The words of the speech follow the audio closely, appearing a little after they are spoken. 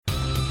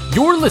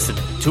You're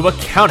listening to a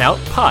Countout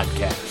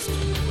Podcast.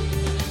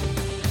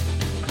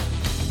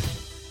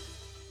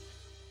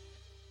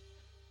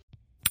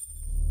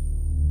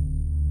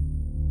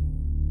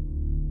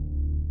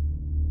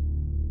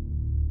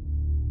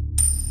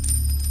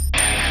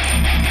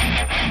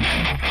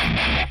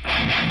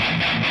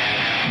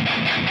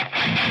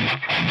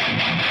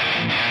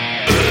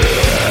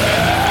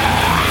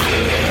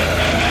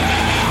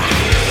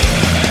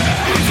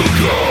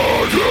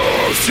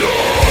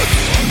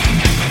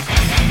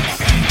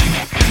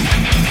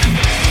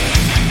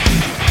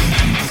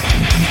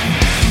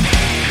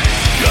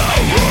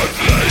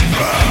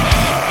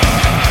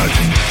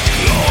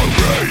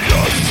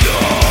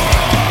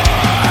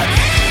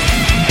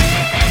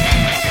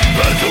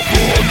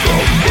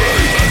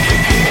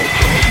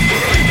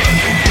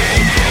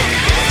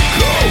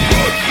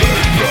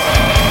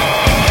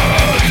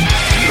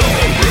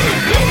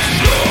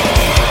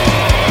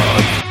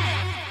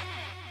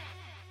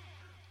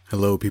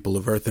 Hello, people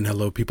of Earth, and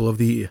hello, people of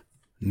the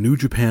New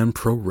Japan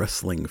Pro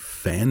Wrestling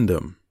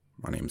fandom.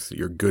 My name's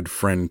your good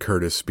friend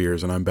Curtis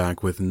Spears, and I'm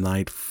back with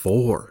Night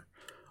 4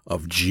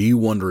 of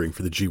G-Wondering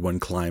for the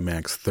G1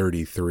 Climax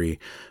 33.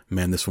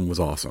 Man, this one was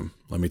awesome.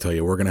 Let me tell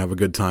you, we're going to have a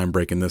good time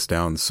breaking this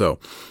down, so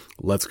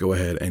let's go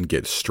ahead and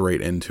get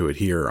straight into it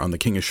here on the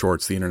King of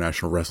Shorts, the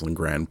International Wrestling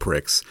Grand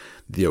Prix,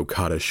 the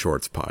Okada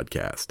Shorts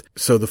podcast.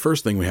 So the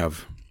first thing we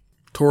have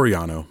Toru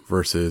Yano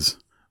versus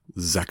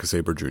Zack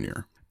Sabre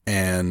Jr.,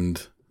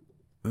 and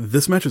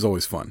this match is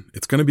always fun.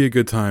 It's going to be a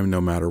good time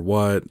no matter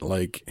what.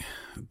 Like,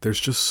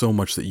 there's just so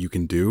much that you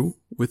can do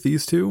with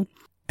these two.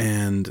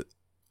 And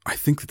I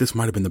think that this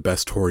might have been the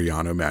best Toru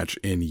Yano match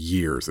in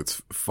years.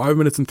 It's 5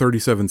 minutes and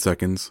 37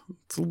 seconds.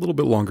 It's a little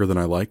bit longer than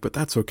I like, but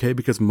that's okay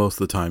because most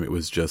of the time it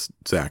was just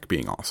Zack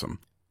being awesome.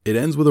 It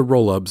ends with a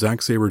roll-up,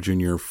 Zack Sabre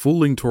Jr.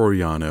 fooling Toru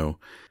Yano.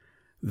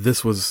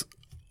 This was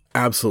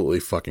absolutely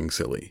fucking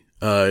silly.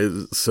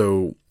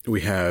 So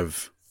we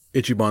have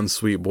Ichiban's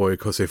sweet boy,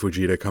 Kosei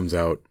Fujita, comes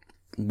out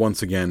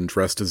once again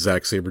dressed as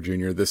Zack Sabre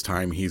Jr. This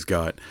time he's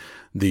got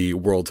the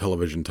world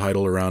television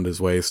title around his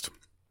waist.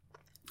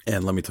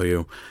 And let me tell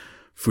you,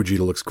 Fujita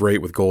looks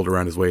great with gold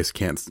around his waist.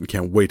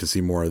 Can't wait to see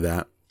more of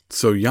that.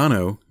 So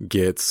Yano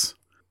gets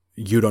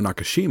Yuto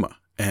Nakashima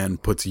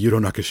and puts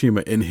Yuto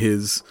Nakashima in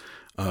his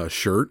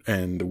shirt.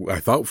 And I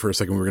thought for a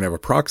second we were going to have a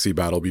proxy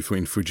battle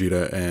between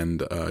Fujita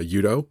and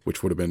Yuto,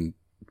 which would have been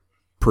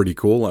pretty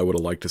cool. I would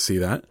have liked to see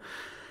that.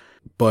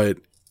 But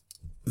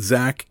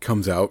Zack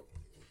comes out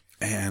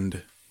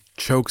and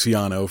chokes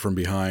Yano from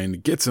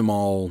behind, gets him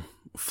all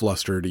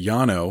flustered.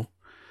 Yano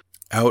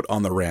out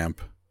on the ramp.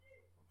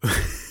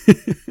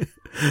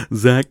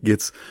 Zack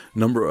gets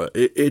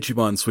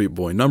Ichiban sweet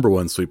boy, number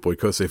one sweet boy,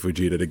 Kosei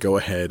Fujita, to go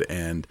ahead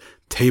and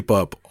tape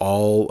up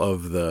all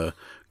of the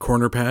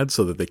corner pads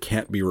so that they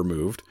can't be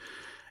removed,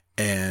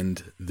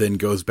 and then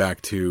goes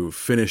back to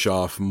finish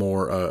off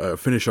Toru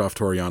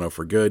Yano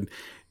for good.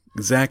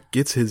 Zack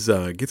gets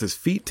his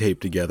feet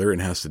taped together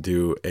and has to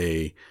do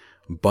a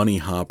bunny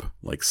hop,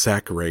 like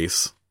sack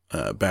race,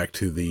 back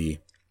to the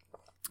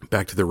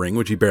ring,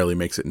 which he barely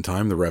makes it in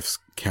time. The ref's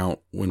count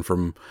went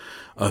from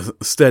a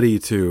steady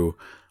to,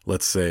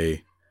 let's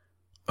say,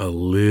 a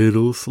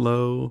little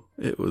slow.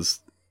 It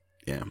was,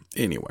 yeah.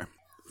 Anyway,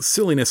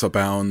 silliness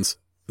abounds.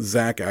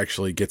 Zack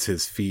actually gets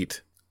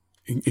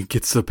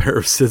a pair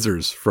of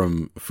scissors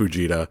from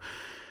Fujita,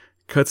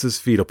 cuts his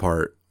feet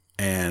apart,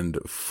 and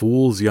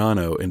fools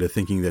Yano into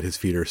thinking that his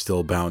feet are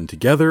still bound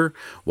together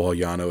while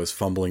Yano is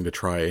fumbling to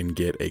try and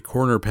get a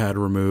corner pad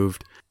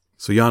removed.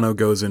 So Yano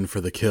goes in for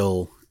the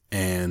kill,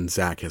 and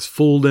Zack has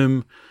fooled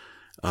him,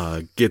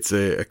 gets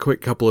a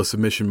quick couple of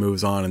submission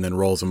moves on, and then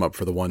rolls him up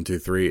for the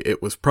 1-2-3.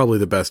 It was probably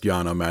the best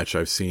Yano match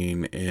I've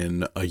seen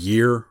in a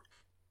year,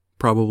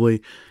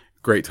 probably.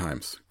 Great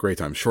times.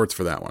 Shorts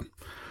for that one.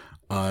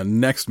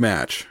 Next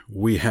match,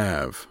 we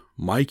have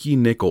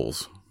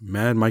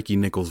Mad Mikey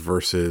Nichols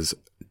versus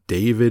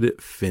David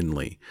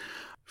Finlay.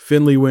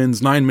 Finlay wins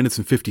 9 minutes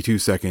and 52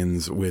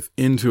 seconds with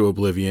Into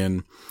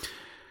Oblivion.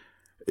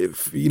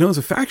 As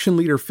a faction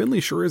leader,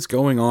 Finlay sure is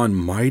going on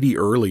mighty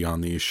early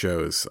on these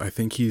shows. I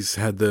think he's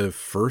had the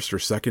first or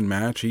second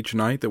match each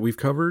night that we've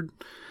covered.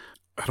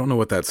 I don't know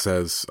what that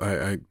says.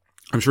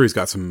 I'm sure he's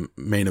got some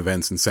main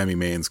events and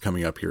semi-mains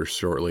coming up here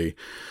shortly.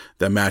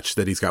 That match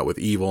that he's got with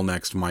Evil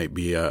next might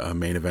be a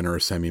main event or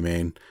a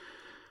semi-main.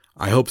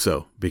 I hope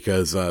so,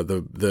 because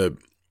the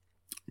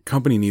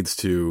company needs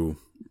to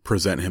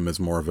present him as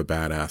more of a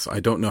badass. I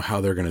don't know how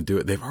they're going to do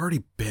it. They've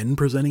already been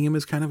presenting him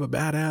as kind of a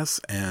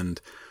badass,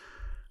 and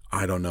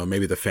I don't know,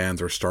 maybe the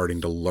fans are starting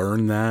to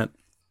learn that.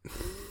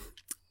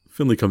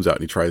 Finlay comes out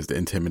and he tries to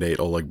intimidate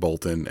Oleg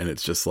Boltin, and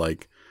it's just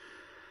like,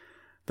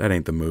 that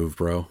ain't the move,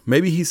 bro.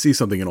 Maybe he sees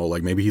something in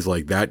Oleg. Maybe he's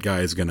like, that guy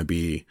is going to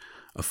be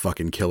a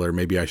fucking killer.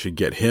 Maybe I should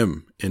get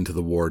him into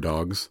the War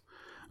Dogs.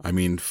 I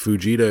mean,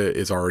 Fujita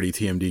is already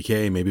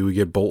TMDK. Maybe we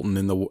get Bolton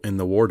in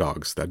the War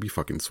Dogs. That'd be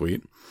fucking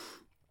sweet.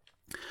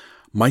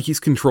 Mikey's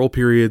control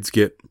periods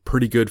get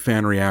pretty good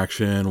fan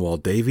reaction, while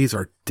Davies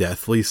are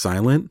deathly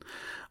silent.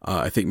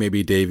 I think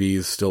maybe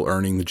Davies still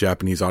earning the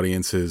Japanese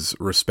audience's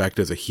respect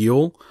as a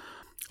heel.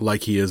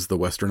 like he is the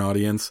Western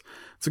audience.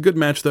 It's a good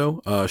match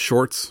though.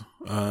 Shorts,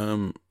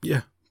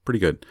 yeah, pretty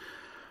good.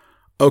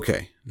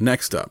 Okay,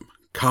 next up,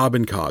 Cobb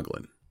and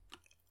Coughlin.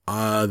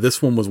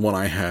 This one was one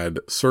I had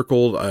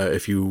circled.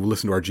 If you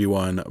listen to our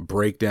G1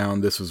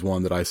 breakdown, this was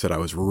one that I said I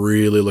was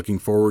really looking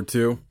forward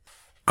to.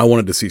 I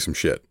wanted to see some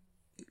shit.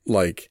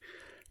 Like,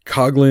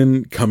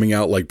 Coughlin coming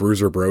out like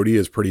Bruiser Brody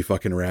is pretty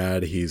fucking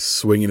rad. He's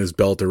swinging his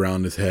belt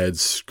around his head,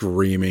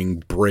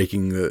 screaming,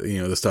 breaking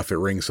the stuff at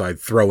ringside,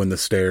 throwing the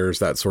stairs,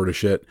 that sort of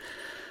shit.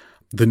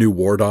 The new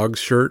War Dogs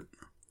shirt,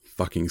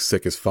 fucking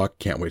sick as fuck.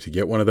 Can't wait to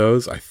get one of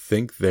those. I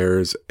think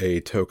there's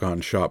a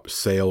Tokon Shop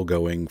sale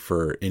going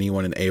for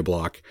anyone in A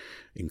Block,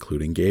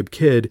 including Gabe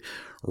Kidd,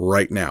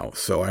 right now.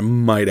 So I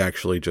might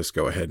actually just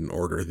go ahead and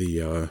order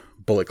the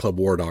Bullet Club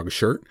War Dogs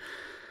shirt.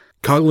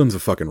 Coughlin's a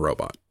fucking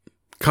robot.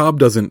 Cobb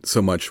doesn't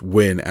so much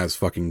win as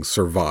fucking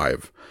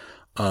survive.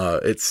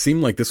 It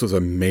seemed like this was a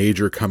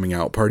major coming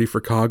out party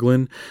for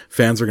Coughlin.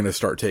 Fans are going to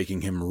start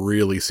taking him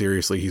really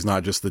seriously. He's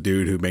not just the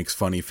dude who makes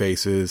funny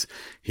faces.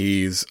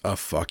 He's a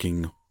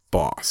fucking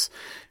boss.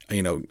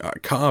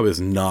 Cobb is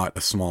not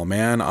a small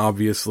man,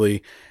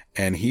 obviously,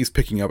 and he's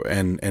picking up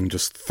and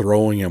just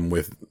throwing him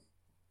with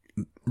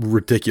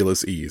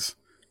ridiculous ease.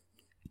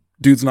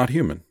 Dude's not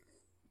human.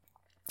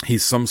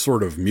 He's some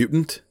sort of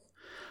mutant,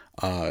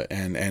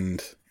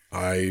 and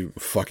I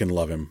fucking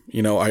love him.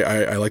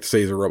 I like to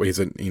say he's a robot.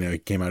 He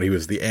came out, he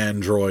was the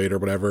android or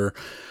whatever.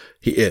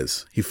 He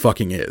is. He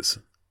fucking is.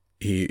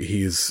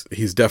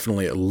 He's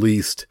definitely at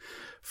least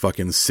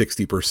fucking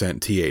 60%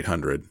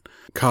 T800.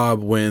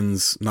 Cobb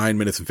wins 9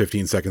 minutes and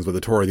 15 seconds with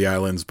the Tour of the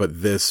Islands,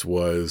 but this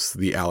was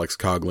the Alex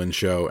Coughlin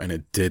show, and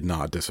it did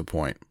not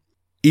disappoint.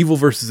 Evil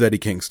versus Eddie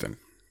Kingston.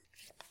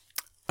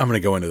 I'm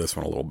going to go into this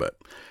one a little bit.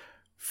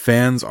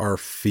 Fans are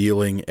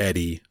feeling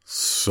Eddie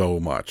so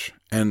much,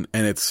 and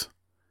it's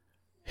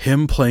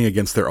him playing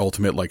against their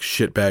ultimate, like,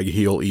 shitbag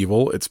heel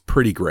Evil. It's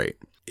pretty great.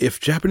 If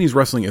Japanese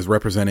wrestling is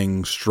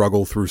representing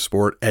struggle through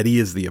sport, Eddie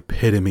is the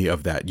epitome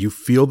of that. You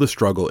feel the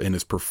struggle in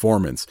his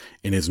performance,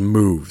 in his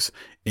moves,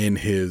 in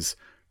his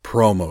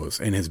promos,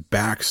 in his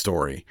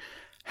backstory.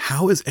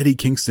 How is Eddie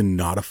Kingston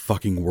not a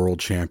fucking world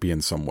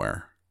champion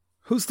somewhere?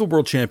 Who's the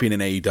world champion in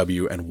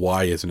AEW, and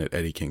why isn't it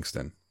Eddie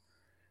Kingston?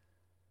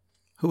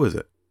 Who is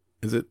it?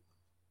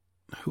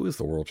 Who is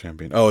the world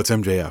champion? Oh, it's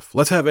MJF.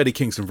 Let's have Eddie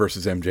Kingston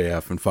versus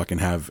MJF and fucking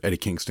have Eddie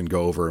Kingston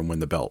go over and win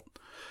the belt.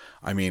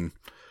 I mean,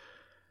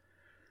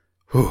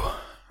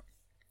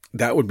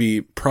 that would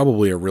be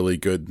probably a really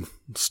good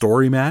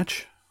story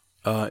match,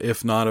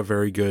 if not a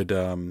very good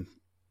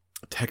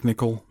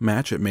technical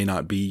match. It may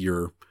not be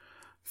your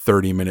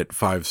 30-minute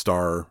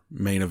 5-star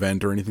main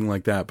event or anything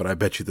like that, but I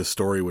bet you the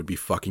story would be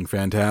fucking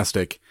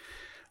fantastic.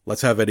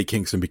 Let's have Eddie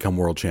Kingston become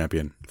world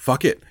champion.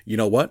 Fuck it. You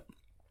know what?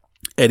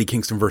 Eddie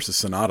Kingston versus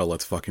Sonata,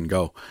 let's fucking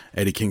go.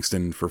 Eddie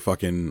Kingston for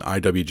fucking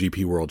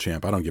IWGP World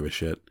Champ. I don't give a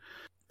shit.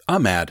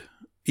 I'm mad.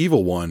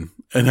 Evil won,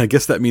 and I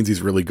guess that means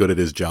he's really good at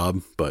his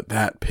job, but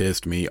that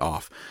pissed me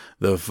off.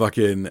 The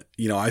fucking,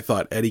 I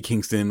thought Eddie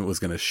Kingston was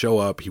going to show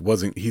up. He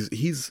wasn't.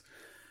 He's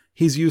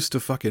used to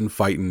fucking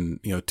fighting,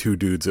 two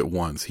dudes at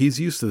once. He's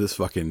used to this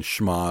fucking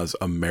schmoz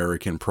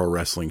American pro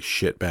wrestling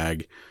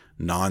shitbag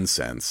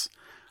nonsense.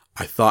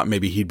 I thought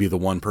maybe he'd be the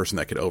one person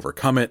that could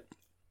overcome it.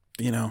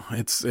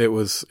 It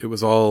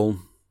was all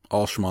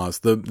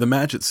schmoz. The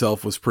match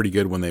itself was pretty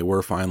good when they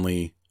were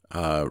finally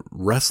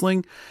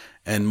wrestling,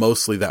 and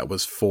mostly that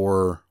was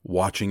for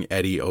watching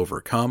Eddie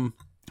overcome.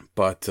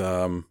 But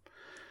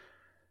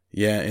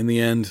yeah, in the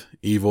end,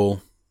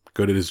 Evil,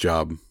 good at his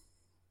job.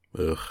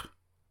 Ugh,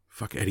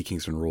 fuck, Eddie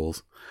Kingston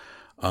rules.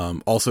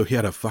 Also, he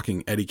had a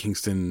fucking Eddie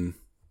Kingston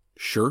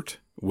shirt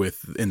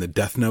in the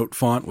Death Note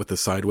font with the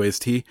sideways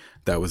T.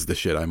 That was the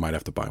shit. I might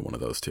have to buy one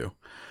of those too.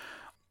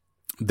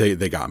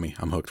 They got me.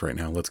 I'm hooked right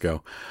now. Let's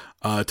go.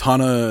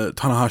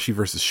 Tanahashi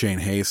versus Shane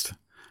Haste.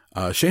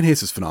 Shane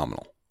Haste is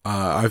phenomenal.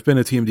 I've been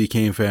a TMD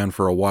Kane fan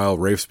for a while.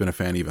 Rafe's been a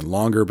fan even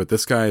longer, but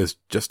this guy is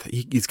just,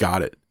 he's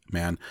got it,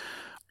 man.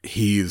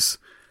 He's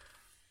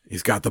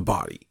got the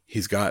body.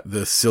 He's got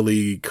the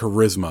silly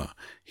charisma.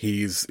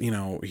 He's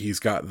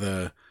got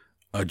the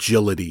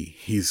agility.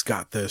 He's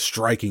got the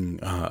striking,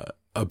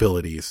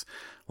 abilities.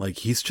 Like,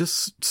 he's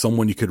just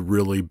someone you could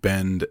really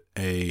bend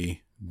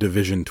a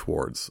division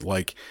towards.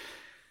 Like,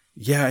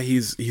 yeah,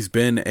 he's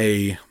been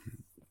a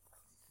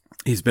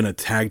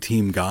tag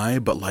team guy,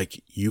 but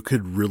like, you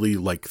could really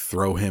like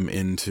throw him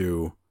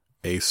into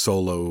a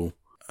solo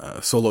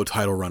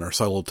title run or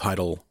solo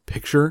title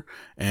picture,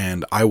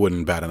 and I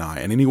wouldn't bat an eye.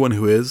 And anyone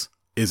who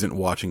isn't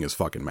watching his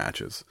fucking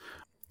matches.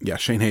 Yeah,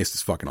 Shane Haste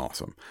is fucking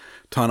awesome.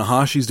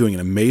 Tanahashi's doing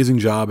an amazing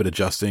job at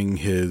adjusting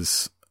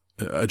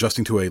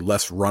to a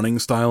less running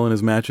style in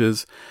his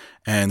matches,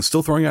 and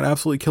still throwing out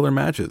absolutely killer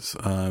matches.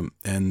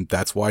 And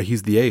that's why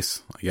he's the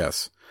ace, I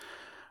guess.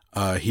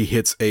 He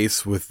hits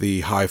Ace with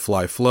the high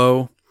fly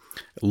flow,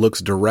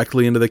 looks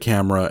directly into the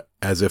camera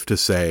as if to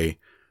say,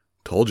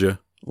 told you,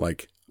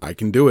 like, I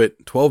can do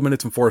it. 12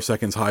 minutes and 4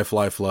 seconds high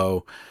fly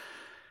flow,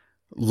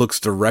 looks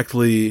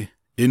directly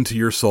into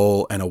your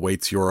soul and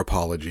awaits your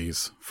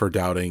apologies for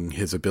doubting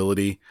his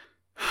ability.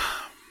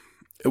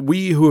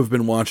 We who have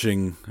been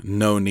watching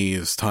No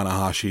Knees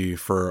Tanahashi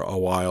for a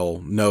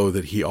while know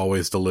that he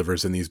always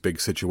delivers in these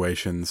big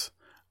situations.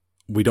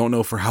 We don't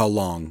know for how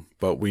long,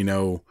 but we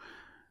know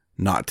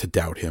not to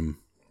doubt him.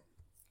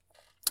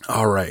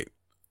 All right,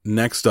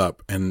 next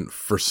up, and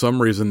for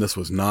some reason this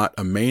was not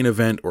a main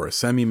event or a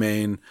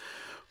semi-main,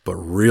 but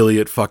really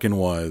it fucking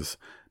was.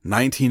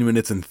 19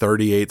 minutes and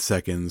 38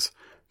 seconds,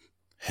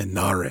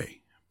 Hinare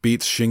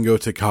beats Shingo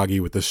Takagi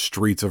with the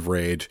Streets of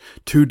Rage.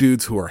 Two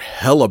dudes who are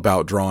hell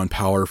about drawing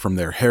power from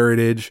their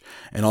heritage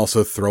and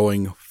also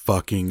throwing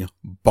fucking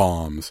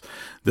bombs.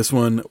 This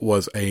one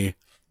was a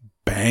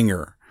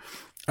banger.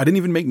 I didn't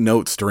even make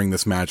notes during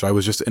this match. I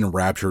was just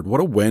enraptured.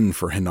 What a win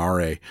for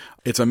Hinare.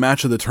 It's a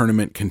match of the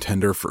tournament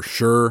contender for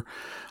sure.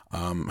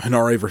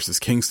 Hinare versus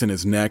Kingston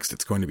is next.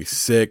 It's going to be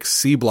sick.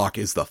 C Block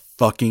is the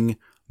fucking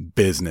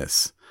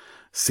business.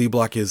 C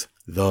Block is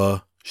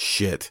the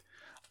shit.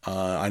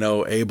 I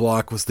know A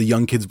Block was the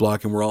young kids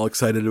block and we're all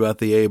excited about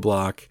the A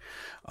Block.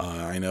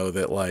 I know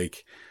that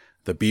like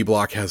the B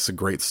Block has some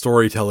great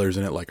storytellers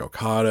in it like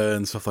Okada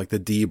and stuff like the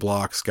D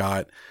Block's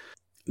got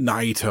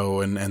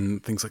Naito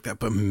and things like that.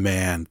 But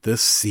man,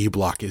 this C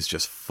Block is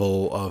just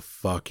full of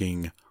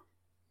fucking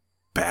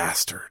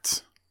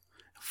bastards.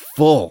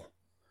 Full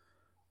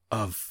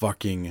of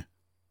fucking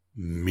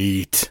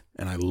meat.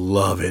 And I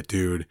love it,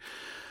 dude.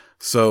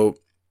 So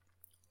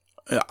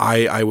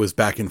I was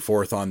back and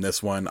forth on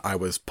this one. I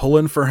was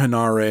pulling for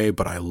Hinare,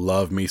 but I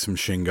love me some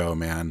Shingo,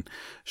 man.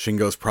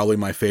 Shingo's probably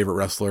my favorite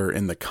wrestler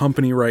in the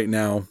company right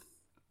now.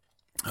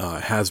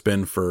 Has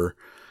been for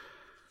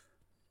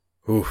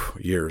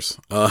years.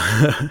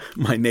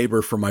 My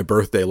neighbor for my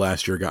birthday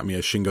last year got me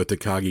a Shingo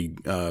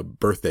Takagi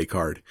birthday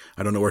card.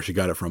 I don't know where she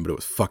got it from, but it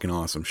was fucking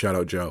awesome. Shout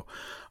out Joe.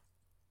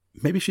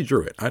 Maybe she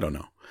drew it. I don't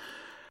know.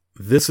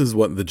 This is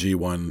what the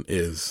G1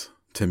 is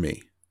to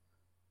me.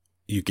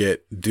 You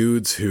get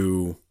dudes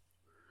who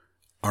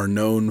are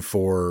known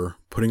for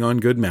putting on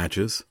good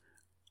matches.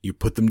 You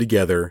put them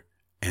together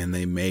and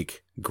they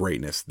make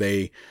greatness.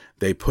 They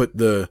put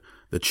the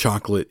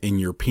chocolate in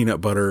your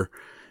peanut butter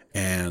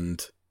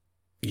and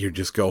you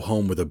just go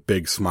home with a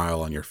big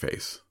smile on your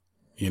face.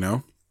 You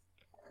know?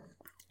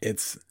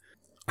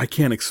 I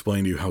can't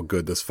explain to you how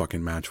good this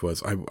fucking match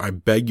was. I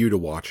beg you to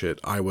watch it.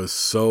 I was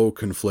so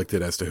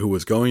conflicted as to who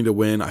was going to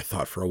win. I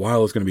thought for a while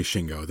it was going to be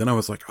Shingo. Then I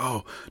was like,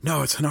 oh,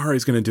 no, it's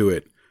Hinare's going to do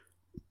it.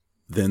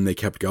 Then they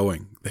kept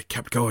going.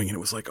 And it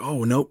was like,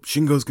 oh, nope,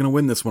 Shingo's going to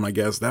win this one, I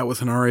guess. That was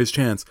Hinare's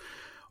chance.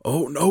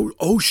 Oh, no.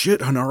 Oh,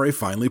 shit, Hinare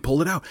finally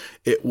pulled it out.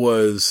 It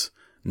was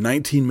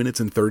 19 minutes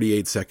and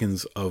 38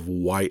 seconds of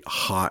white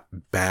hot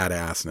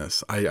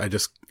badassness.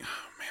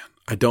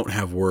 I don't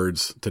have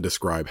words to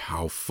describe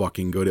how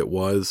fucking good it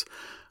was.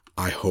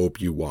 I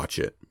hope you watch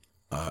it.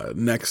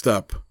 Next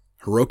up,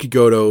 Hiroki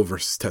Goto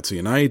versus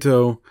Tetsuya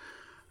Naito.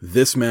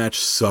 This match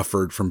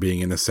suffered from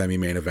being in a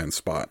semi-main event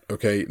spot.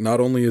 Okay, not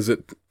only is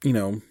it,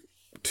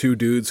 two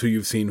dudes who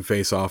you've seen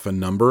face off a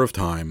number of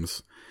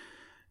times,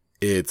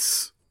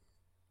 it's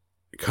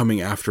coming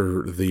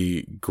after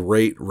the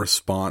great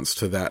response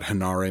to that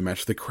Hinare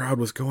match. The crowd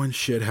was going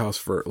shithouse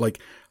for,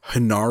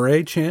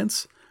 Hinare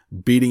chants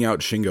beating out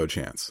Shingo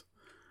chants.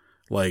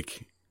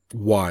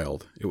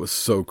 Wild. It was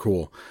so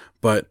cool.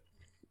 But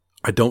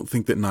I don't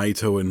think that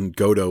Naito and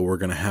Goto were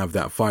going to have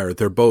that fire.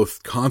 They're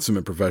both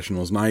consummate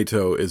professionals.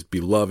 Naito is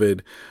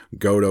beloved.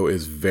 Goto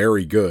is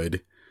very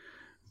good.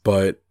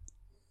 But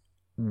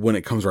when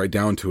it comes right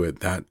down to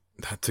it, that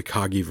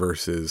Takagi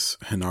versus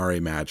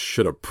Hinare match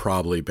should have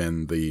probably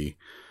been the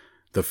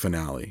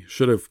finale.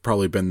 Should have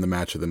probably been the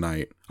match of the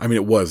night. I mean,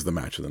 it was the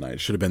match of the night.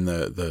 It should have been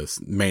the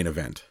main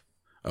event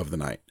of the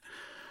night.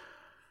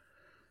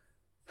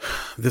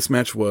 This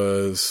match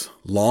was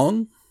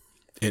long.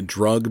 It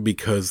drug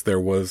because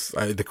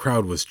the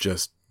crowd was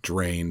just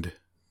drained.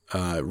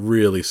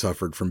 Really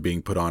suffered from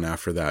being put on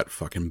after that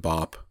fucking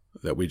bop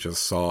that we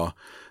just saw.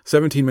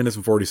 17 minutes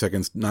and 40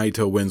 seconds.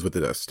 Naito wins with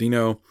the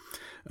Destino.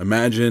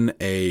 Imagine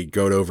a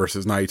Goto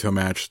versus Naito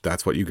match.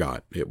 That's what you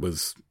got. It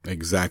was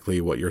exactly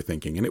what you're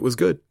thinking. And it was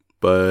good,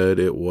 but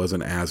it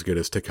wasn't as good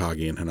as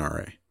Takagi and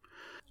Hinare.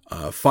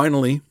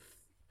 Finally,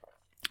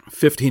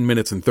 15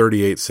 minutes and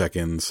 38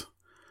 seconds.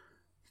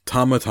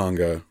 Tama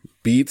Tonga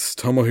beats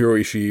Tomohiro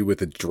Ishii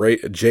with a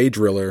J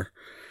Driller.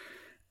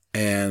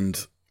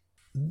 And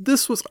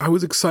I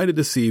was excited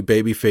to see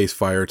Babyface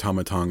fire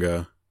Tama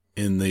Tonga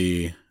in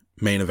the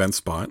main event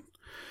spot.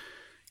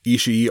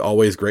 Ishii,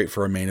 always great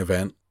for a main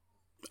event.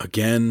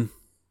 Again,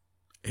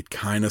 it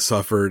kind of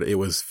suffered. It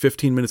was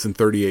 15 minutes and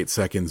 38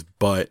 seconds,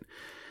 but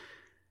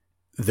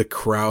the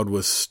crowd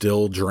was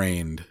still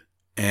drained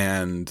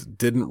and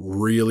didn't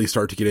really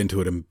start to get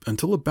into it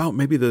until about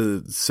maybe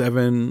the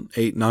 7,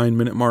 8, 9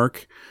 minute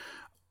mark.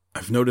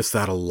 I've noticed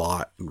that a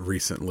lot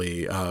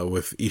recently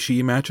with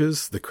Ishii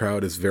matches. The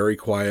crowd is very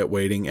quiet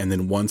waiting, and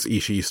then once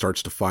Ishii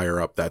starts to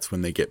fire up, that's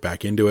when they get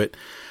back into it.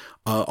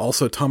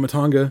 Also, Tama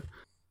Tonga,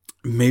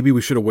 maybe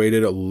we should have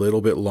waited a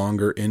little bit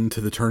longer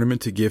into the tournament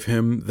to give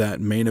him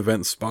that main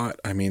event spot.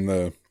 I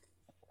mean,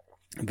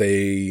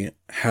 he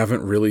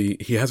hasn't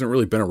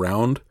really been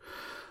around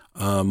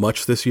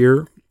much this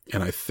year.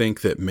 And I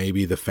think that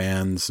maybe the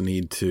fans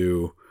need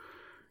to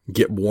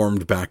get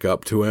warmed back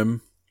up to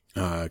him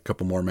a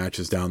couple more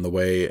matches down the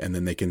way, and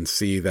then they can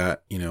see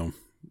that,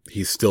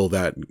 he's still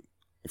that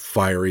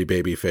fiery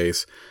baby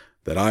face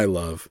that I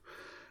love.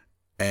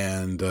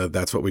 And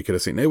that's what we could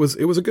have seen. It was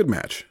a good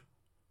match.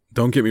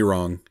 Don't get me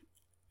wrong.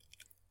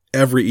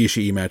 Every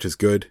Ishii match is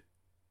good.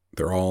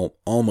 They're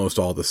almost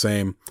all the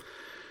same.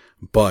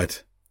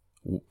 But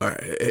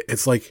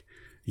it's like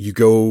you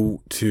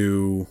go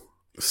to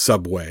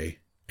Subway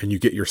and you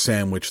get your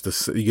sandwich,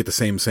 you get the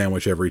same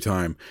sandwich every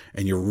time,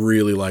 and you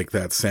really like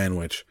that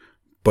sandwich,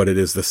 but it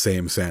is the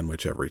same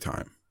sandwich every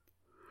time.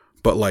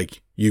 But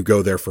like, you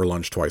go there for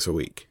lunch twice a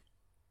week,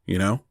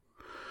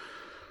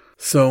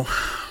 So,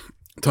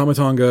 Tama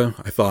Tonga,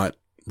 I thought,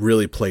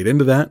 really played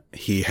into that.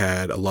 He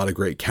had a lot of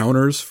great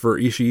counters for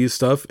Ishii's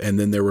stuff, and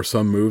then there were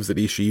some moves that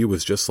Ishii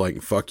was just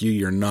like, fuck you,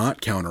 you're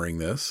not countering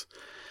this.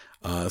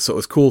 So it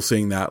was cool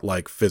seeing that,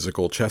 like,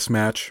 physical chess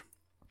match.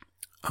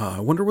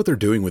 I wonder what they're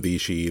doing with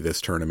Ishii this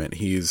tournament.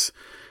 He's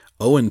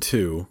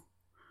 0-2,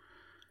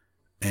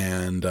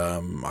 and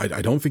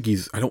I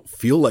don't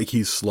feel like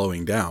he's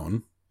slowing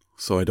down,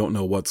 so I don't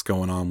know what's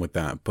going on with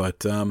that,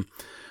 but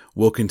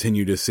we'll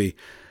continue to see.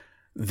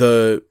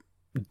 The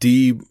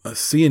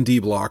C and D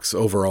blocks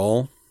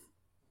overall,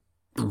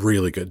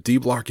 really good. D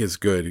block is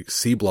good.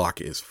 C block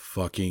is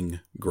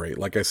fucking great.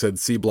 Like I said,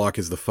 C block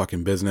is the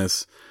fucking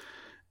business.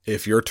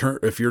 If you're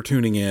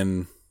tuning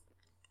in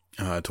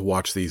to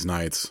watch these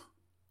nights,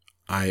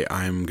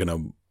 I'm going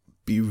to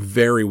be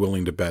very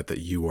willing to bet that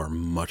you are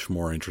much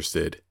more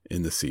interested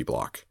in the C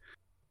block.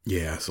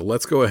 Yeah, so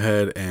let's go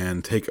ahead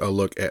and take a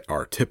look at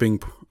our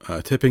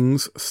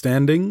tippings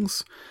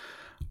standings.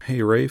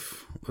 Hey,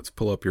 Rafe, let's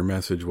pull up your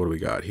message. What do we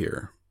got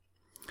here?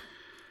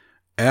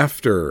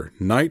 After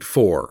night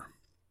 4,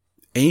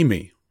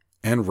 Amy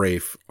and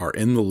Rafe are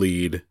in the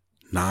lead,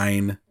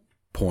 9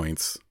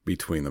 points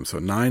between them. So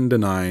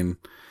 9-9.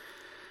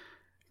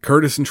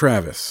 Curtis and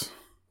Travis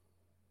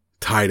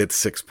tied at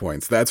 6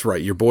 points. That's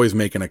right. Your boy's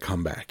making a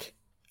comeback.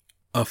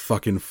 A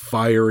fucking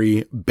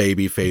fiery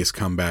babyface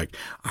comeback.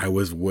 I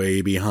was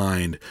way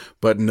behind,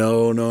 but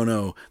no.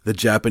 The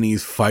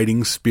Japanese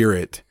fighting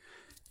spirit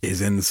is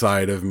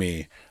inside of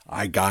me.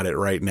 I got it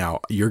right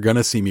now. You're going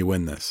to see me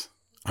win this.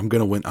 I'm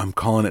going to win. I'm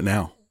calling it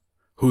now.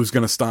 Who's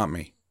going to stop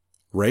me?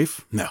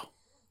 Rafe? No.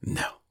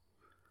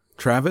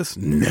 Travis?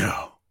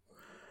 No.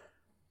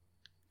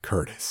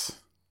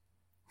 Curtis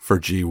for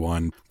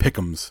G1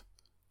 Pick'em's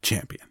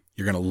champion.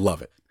 You're going to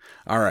love it.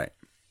 All right.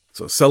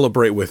 So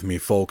celebrate with me,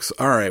 folks.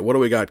 All right. What do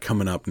we got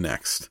coming up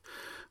next?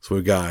 So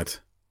we got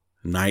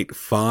night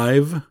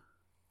 5.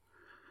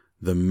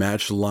 The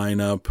match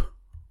lineup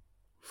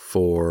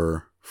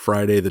for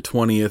Friday the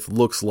 20th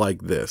looks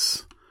like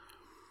this.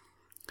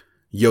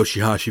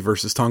 Yoshihashi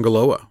versus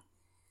Tongaloa.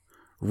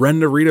 Ren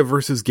Narita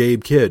versus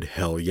Gabe Kidd.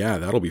 Hell yeah,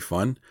 that'll be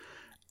fun.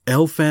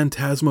 El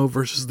Phantasmo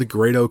versus the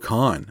Great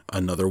Okan.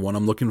 Another one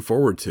I'm looking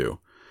forward to.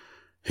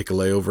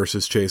 Hikuleo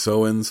versus Chase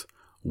Owens.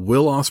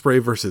 Will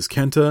Ospreay versus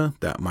Kenta.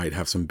 That might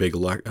have some big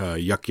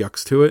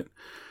yucks to it.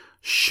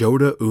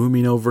 Shota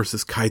Umino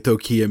versus Kaito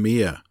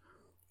Kiyomiya.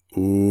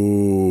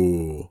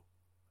 Ooh,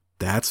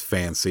 that's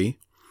fancy.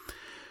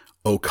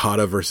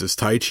 Okada versus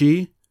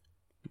Taichi.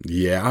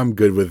 Yeah, I'm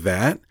good with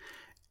that.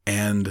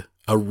 And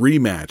a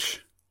rematch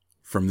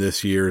from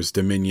this year's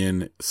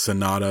Dominion,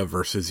 Sonata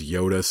versus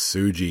Yota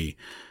Tsuji.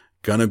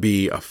 Gonna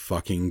be a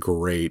fucking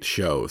great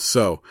show.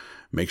 So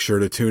make sure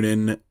to tune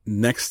in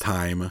next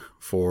time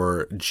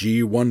for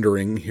G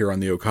Wondering here on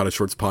the Okada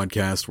Shorts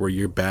podcast, where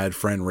your bad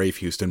friend Rafe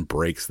Houston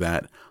breaks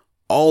that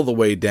all the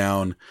way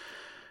down.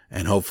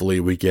 And hopefully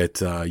we get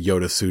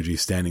Yota Tsuji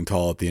standing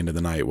tall at the end of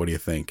the night. What do you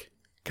think?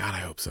 God, I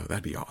hope so.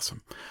 That'd be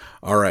awesome.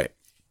 All right.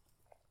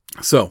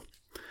 So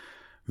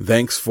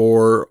thanks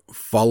for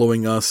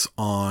following us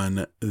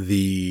on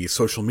the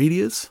social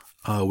medias.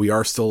 We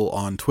are still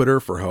on Twitter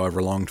for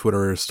however long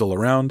Twitter is still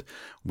around.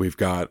 We've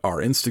got our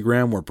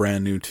Instagram. We're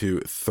brand new to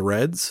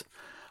Threads.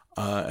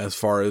 As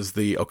far as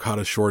the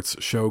Okada Shorts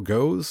show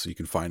goes, you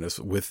can find us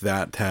with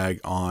that tag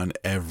on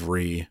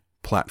every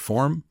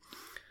platform.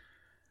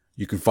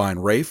 You can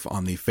find Rafe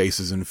on the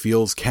Faces and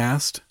Feels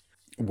cast,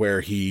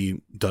 where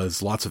he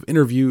does lots of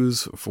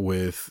interviews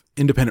with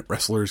independent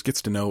wrestlers,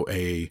 gets to know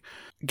a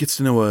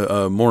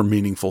more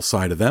meaningful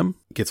side of them,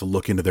 gets a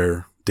look into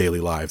their daily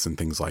lives and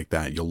things like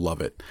that. You'll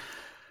love it.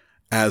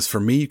 As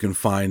for me, you can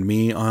find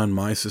me on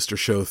my sister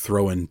show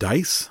Throwin'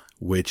 Dice,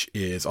 which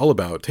is all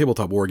about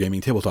tabletop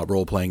wargaming, tabletop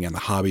role-playing, and the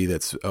hobby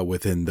that's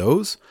within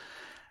those.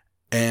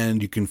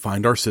 And you can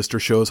find our sister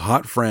shows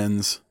Hot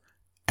Friends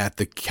at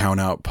the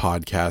Countout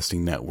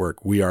Podcasting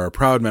Network. We are a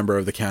proud member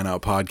of the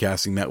Countout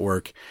Podcasting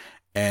Network,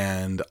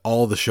 and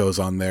all the shows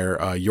on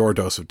there, Your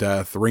Dose of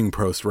Death, Ring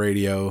Post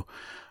Radio,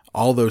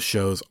 all those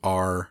shows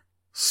are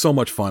so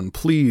much fun.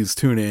 Please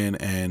tune in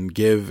and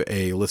give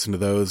a listen to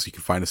those. You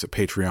can find us at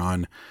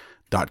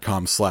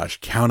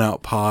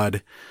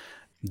patreon.com/countoutpod.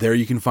 There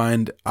you can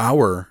find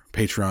our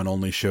Patreon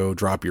only show,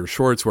 Drop Your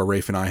Shorts, where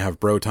Rafe and I have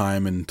bro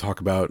time and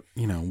talk about,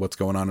 what's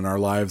going on in our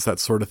lives, that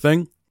sort of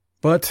thing.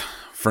 But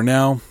for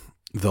now,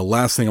 The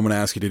last thing I'm going to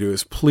ask you to do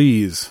is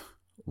please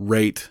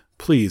rate,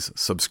 please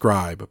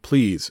subscribe,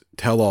 please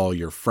tell all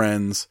your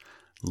friends,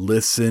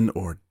 listen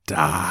or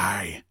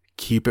die.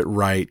 Keep it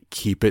right,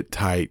 keep it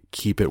tight,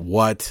 keep it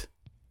what?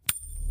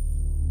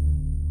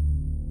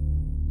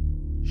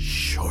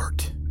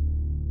 Short.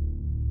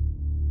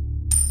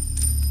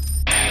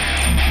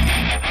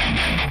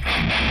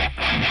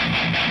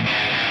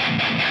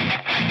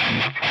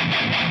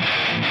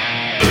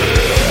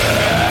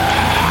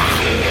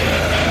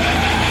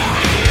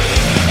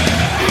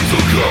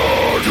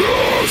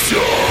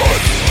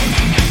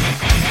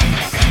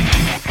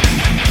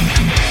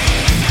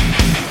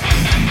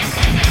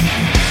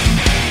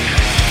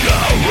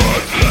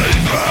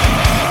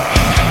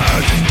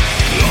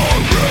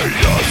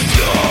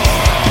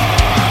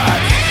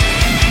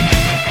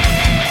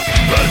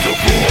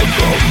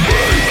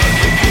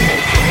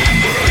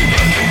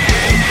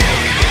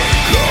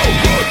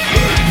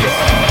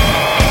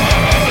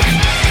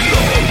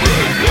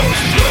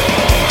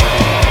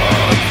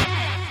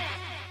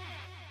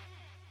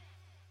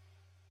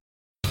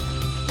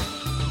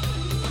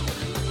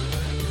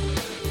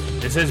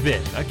 This has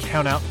been a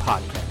Count Out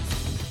Podcast.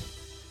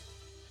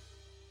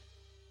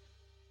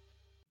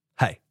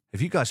 Hey,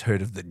 have you guys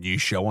heard of the new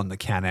show on the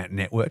Count Out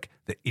Network,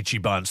 the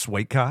Ichiban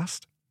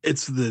Sweetcast?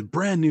 It's the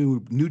brand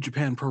new New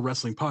Japan Pro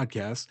Wrestling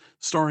podcast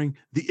starring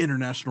the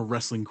International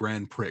Wrestling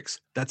Grand Prix.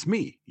 That's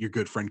me, your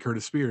good friend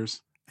Curtis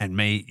Spears. And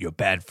me, your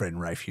bad friend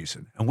Rafe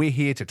Hewson. And we're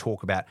here to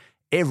talk about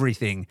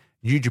everything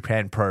New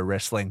Japan Pro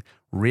Wrestling,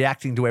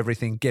 reacting to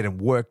everything, getting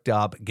worked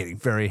up, getting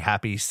very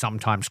happy,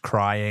 sometimes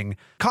crying.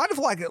 Kind of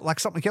like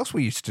something else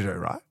we used to do,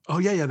 right? Oh,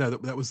 yeah.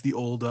 That was the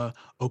old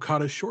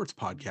Okada Shorts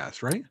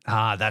podcast, right?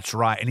 Ah, that's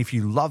right. And if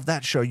you love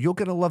that show, you're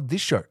going to love this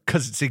show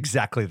because it's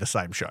exactly the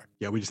same show.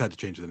 Yeah, we just had to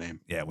change the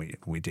name. Yeah,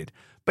 we did.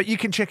 But you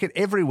can check it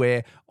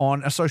everywhere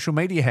on a social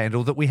media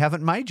handle that we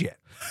haven't made yet.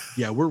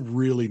 Yeah, we're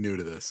really new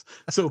to this.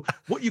 So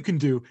what you can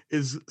do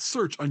is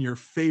search on your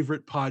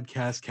favorite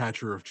podcast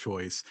catcher of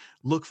choice.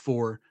 Look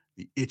for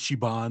the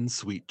Ichiban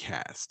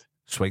Sweetcast.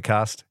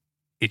 Sweetcast,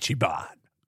 Ichiban.